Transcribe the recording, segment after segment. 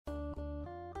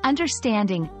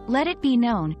Understanding, let it be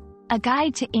known, a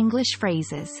guide to English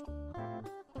phrases.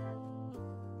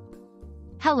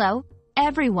 Hello,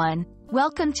 everyone.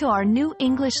 Welcome to our new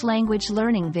English language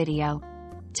learning video.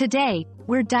 Today,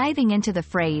 we're diving into the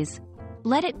phrase,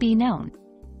 let it be known.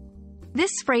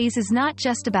 This phrase is not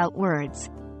just about words.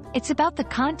 It's about the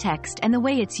context and the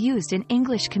way it's used in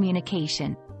English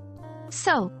communication.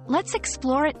 So, let's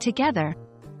explore it together.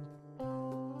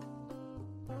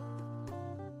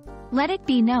 Let it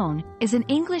be known is an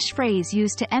English phrase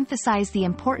used to emphasize the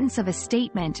importance of a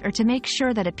statement or to make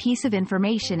sure that a piece of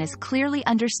information is clearly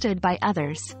understood by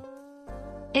others.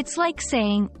 It's like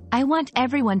saying, I want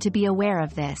everyone to be aware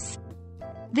of this.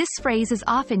 This phrase is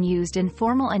often used in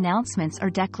formal announcements or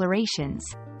declarations.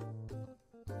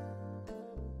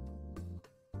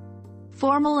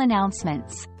 Formal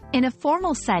announcements. In a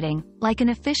formal setting, like an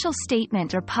official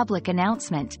statement or public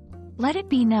announcement, let it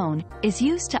be known is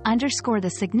used to underscore the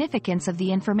significance of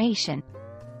the information.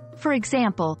 For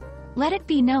example, let it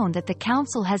be known that the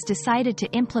Council has decided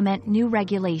to implement new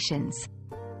regulations.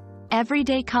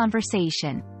 Everyday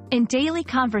conversation. In daily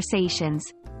conversations,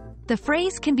 the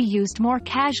phrase can be used more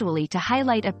casually to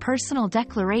highlight a personal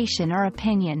declaration or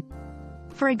opinion.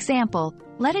 For example,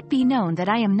 let it be known that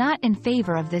I am not in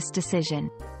favor of this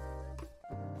decision.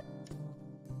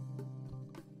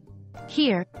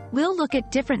 Here, we'll look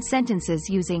at different sentences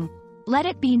using let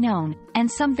it be known and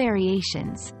some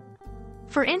variations.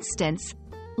 For instance,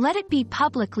 let it be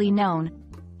publicly known,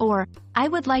 or I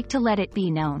would like to let it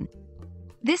be known.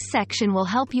 This section will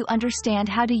help you understand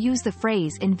how to use the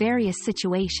phrase in various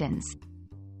situations.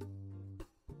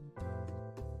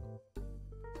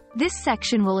 This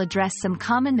section will address some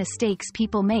common mistakes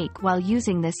people make while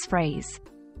using this phrase.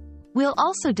 We'll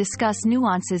also discuss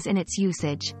nuances in its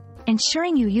usage,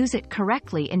 ensuring you use it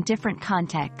correctly in different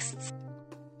contexts.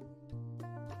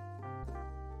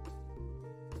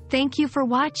 Thank you for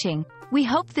watching. We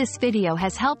hope this video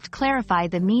has helped clarify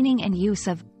the meaning and use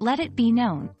of let it be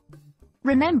known.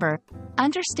 Remember,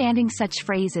 understanding such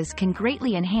phrases can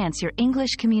greatly enhance your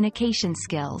English communication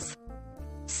skills.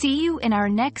 See you in our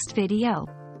next video.